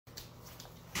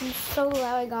I'm so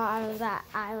glad we got out of that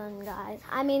island, guys.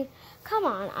 I mean, come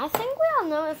on. I think we all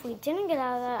know if we didn't get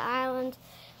out of that island,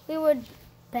 we would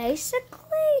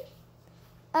basically,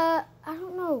 I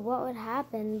don't know what would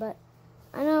happen, but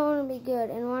I know it wouldn't be good.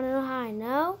 And want to know how I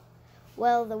know?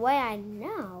 Well, the way I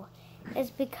know is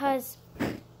because,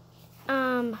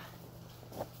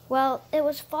 well, it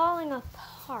was falling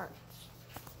apart.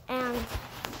 And,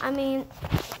 I mean,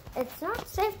 it's not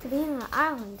safe to be in an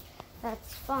island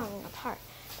that's falling apart.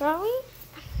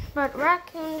 But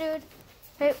Raccoon Dude,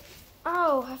 hey,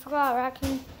 oh, I forgot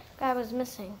Raccoon Guy was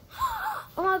missing.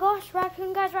 Oh my gosh,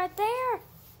 Raccoon Guy's right there.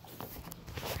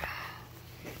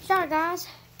 Sorry guys,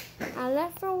 I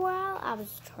left for a while. I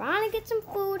was trying to get some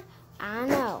food. I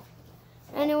know.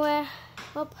 Anyway,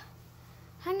 well,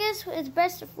 I guess it's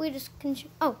best if we just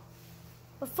continue. Oh,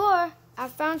 before I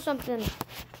found something.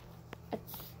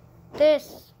 It's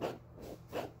this.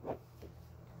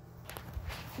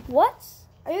 What?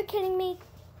 Are you kidding me?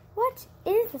 What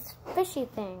is this fishy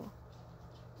thing?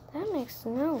 That makes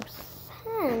no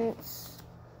sense.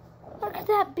 What could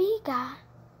that be,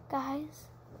 guys?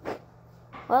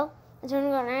 Well, is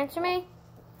anyone going to answer me?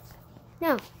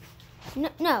 No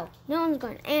one's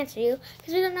going to answer you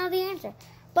because we don't know the answer.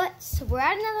 But we're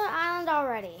at another island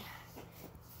already.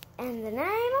 And the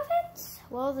name of it?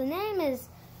 Well, the name is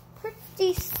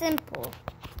pretty simple.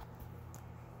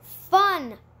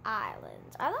 Fun Island.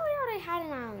 I thought we already had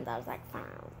an island that was like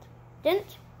found.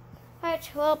 Didn't?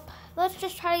 Alright, well, let's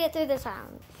just try to get through this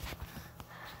island.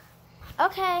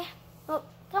 Okay, well,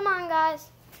 come on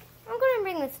guys. I'm going to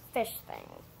bring this fish thing,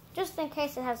 just in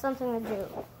case it has something to do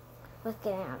with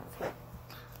getting out of here.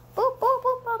 Boop, boop,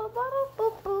 boop, boop, boop,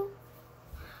 boop, boop.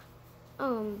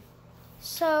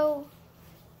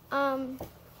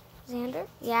 Xander?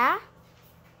 Yeah?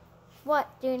 What,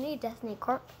 do you need Destiny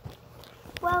Corp?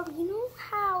 Well, you know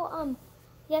how,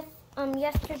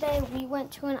 yesterday we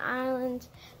went to an island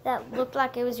that looked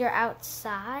like it was your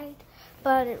outside,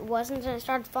 but it wasn't and it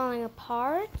started falling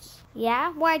apart?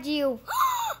 Yeah? Why'd you?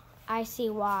 I see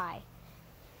why.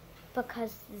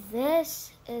 Because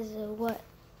this is what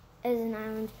is an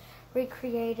island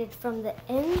recreated from the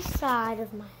inside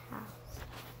of my house.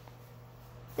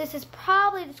 This is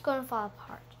probably just going to fall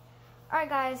apart. Alright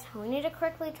guys, we need to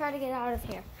quickly try to get out of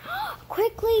here.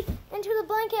 Quickly into the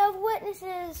blanket of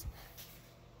witnesses.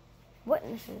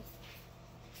 Witnesses?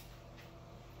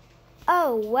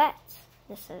 Oh,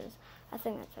 wetnesses. I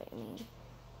think that's what you mean.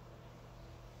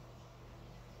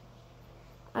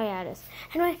 Oh yeah, it is.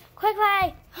 Anyway,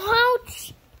 quickly!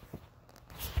 Ouch!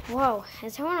 Whoa,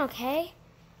 is everyone okay?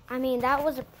 I mean, that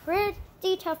was a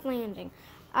pretty tough landing.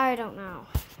 I don't know.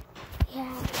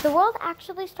 Yeah, the world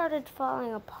actually started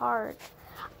falling apart.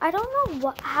 I don't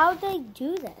know how they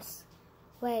do this.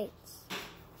 Wait,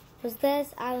 was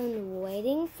this island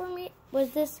waiting for me?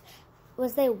 Was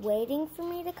they waiting for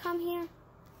me to come here?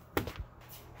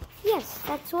 Yes,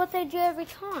 that's what they do every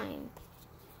time.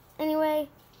 Anyway,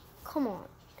 come on.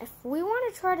 If we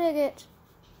want to try to get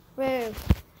rid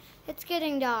of, it's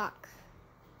getting dark.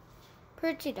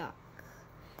 Pretty dark.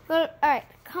 But, alright,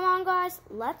 come on guys,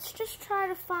 let's just try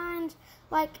to find,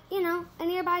 like, you know, a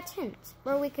nearby tent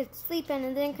where we could sleep in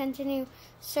and then continue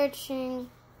searching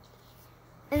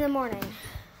in the morning.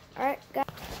 Alright, guys.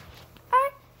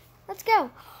 Alright, let's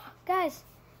go. Guys,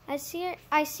 I see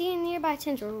a nearby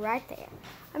tent right there.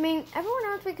 I mean, everyone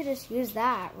else, we could just use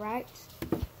that, right?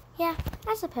 Yeah,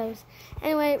 I suppose.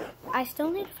 Anyway, I still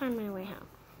need to find my way home.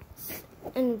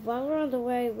 And while we're on the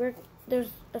way, there's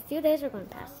a few days we're going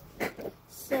to pass.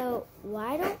 So,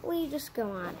 why don't we just go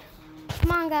on?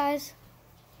 Come on, guys.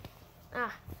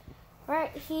 Ah,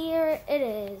 right here it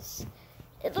is.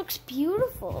 It looks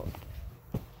beautiful.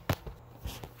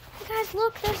 Guys,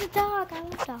 look, there's a dog. I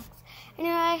love dogs.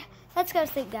 Anyway, let's go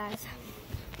sleep, guys.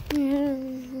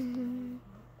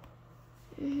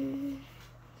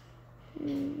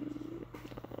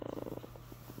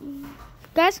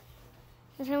 Guys,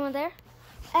 is anyone there?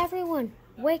 Everyone,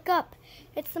 wake up.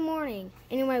 It's the morning.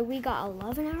 Anyway, we got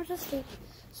 11 hours of sleep.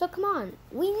 So come on,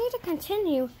 we need to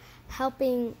continue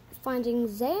finding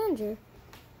Xander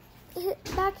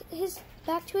back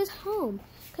to his home.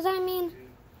 Because I mean,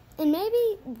 and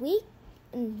maybe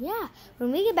when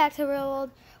we get back to the real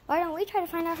world, why don't we try to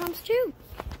find our homes too?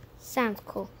 Sounds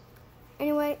cool.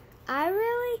 Anyway, I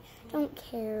really don't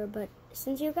care, but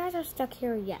since you guys are stuck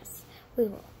here, yes, we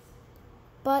will.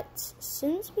 But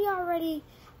since we already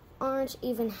aren't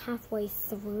even halfway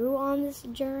through on this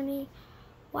journey,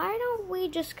 why don't we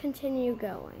just continue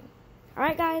going?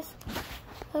 Alright, guys?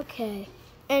 Okay.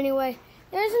 Anyway,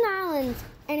 there's an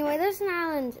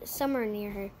island somewhere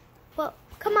near here. Well,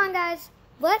 come on, guys.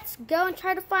 Let's go and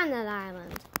try to find that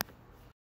island.